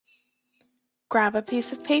Grab a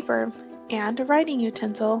piece of paper and a writing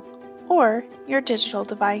utensil or your digital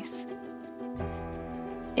device.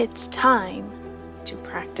 It's time to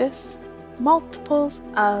practice multiples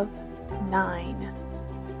of 9.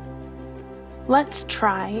 Let's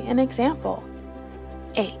try an example.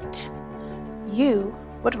 8. You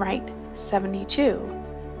would write 72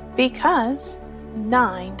 because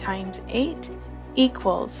 9 times 8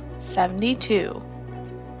 equals 72.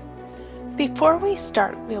 Before we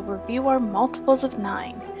start, we'll review our multiples of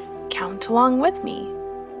 9. Count along with me.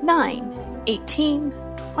 9, 18,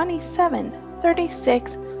 27,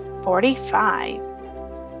 36, 45,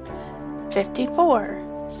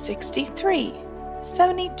 54, 63,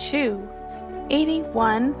 72,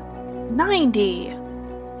 81, 90.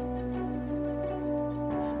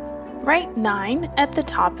 Write 9 at the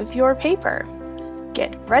top of your paper.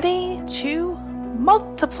 Get ready to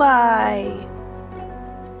multiply.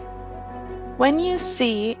 When you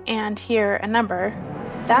see and hear a number,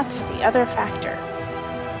 that's the other factor.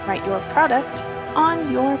 Write your product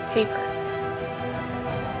on your paper.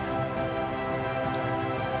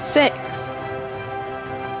 6,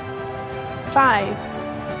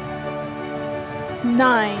 5,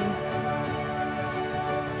 9,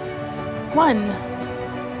 1,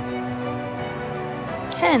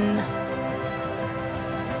 10,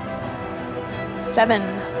 7,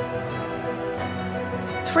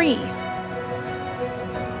 3,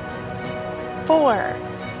 4,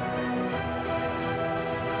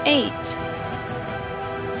 8,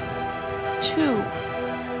 2,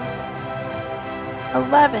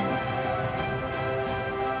 11,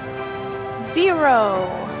 0.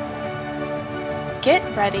 Get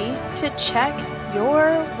ready to check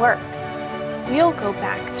your work. We'll go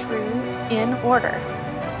back through in order,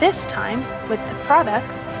 this time with the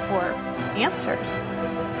products or answers.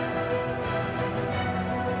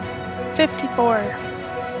 54,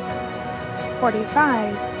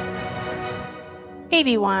 45,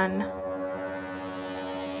 81,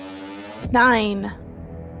 9,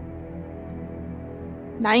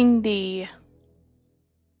 90,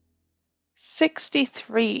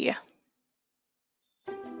 63,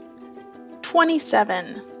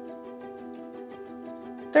 27,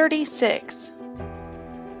 36,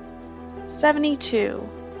 72,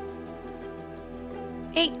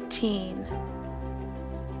 18,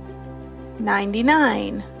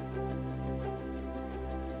 99,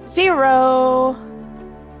 0.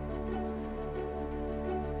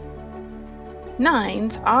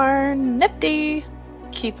 9s are nifty.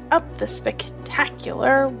 Keep up the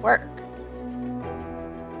spectacular work.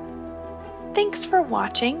 Thanks for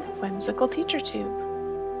watching Whimsical Teacher Tube.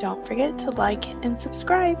 Don't forget to like and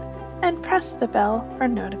subscribe and press the bell for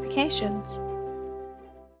notifications.